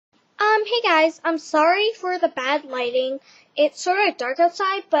Hey guys, I'm sorry for the bad lighting. It's sort of dark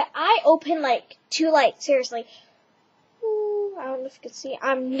outside, but I opened two lights, seriously. Ooh, I don't know if you can see.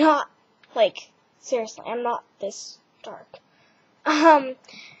 I'm not, seriously, I'm not this dark.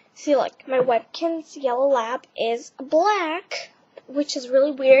 See, look, my webcam's yellow lab is black, which is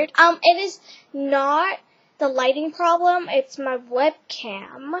really weird. It is not the lighting problem, it's my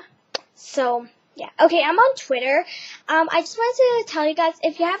webcam. So, yeah. Okay, I'm on Twitter. I just wanted to tell you guys,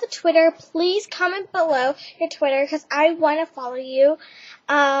 if you have a Twitter, please comment below your Twitter, because I want to follow you.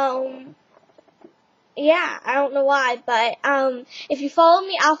 Yeah, I don't know why, but, if you follow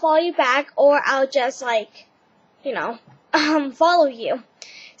me, I'll follow you back, or I'll just, follow you.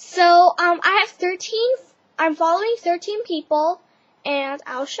 So, I'm following 13 people, and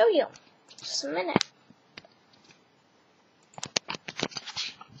I'll show you. Just a minute.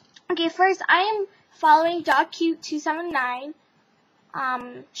 Okay, first, I am following DogCute279.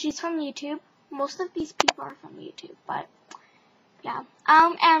 She's from YouTube. Most of these people are from YouTube, but, yeah.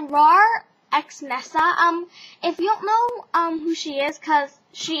 And Rar X Nessa, if you don't know, who she is, cause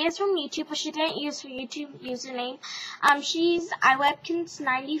she is from YouTube, but she didn't use her YouTube username. She's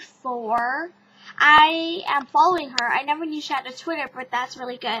iWebkins94. I am following her. I never knew she had a Twitter, but that's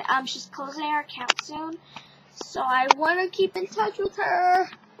really good. She's closing her account soon, so I want to keep in touch with her.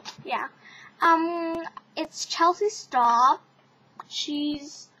 Yeah. It's Chelsea Staub. I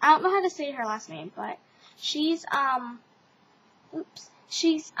don't know how to say her last name, but she's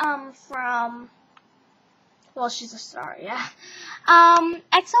she's a star, yeah.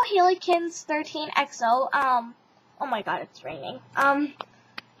 EXO Halekins13EXO, oh my god, it's raining.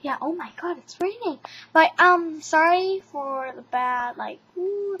 Yeah, oh my god, it's raining. But, sorry for the bad, I'm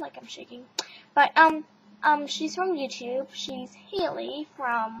shaking. But, she's from YouTube. She's Haley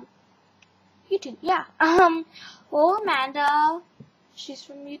from YouTube, yeah. Well, Amanda, she's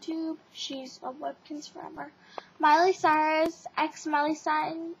from YouTube. She's a Webkins forever. Miley Cyrus, ex-Miley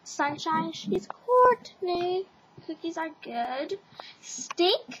Sunshine, she's Courtney. Cookies are good.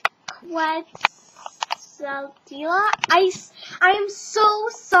 Steak Quetzalcoatl. I am so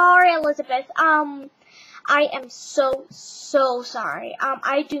sorry, Elizabeth. I am so sorry.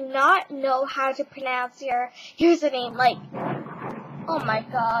 I do not know how to pronounce your username. Oh my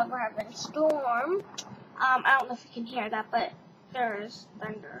god, we're having a storm. I don't know if you can hear that, but there's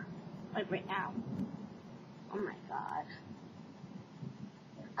thunder, right now. Oh my god.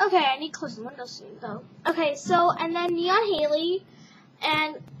 Okay, I need to close the window soon, though. Okay, so, and then Neon Haley,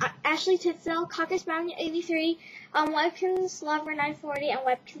 and Ashley Titsell, Caucus Mountain 83, Webkins Lover 940, and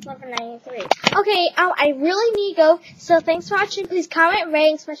Webkins Lover 93. Okay, I really need to go, so thanks for watching. Please comment, rate,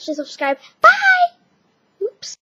 and especially subscribe. Bye!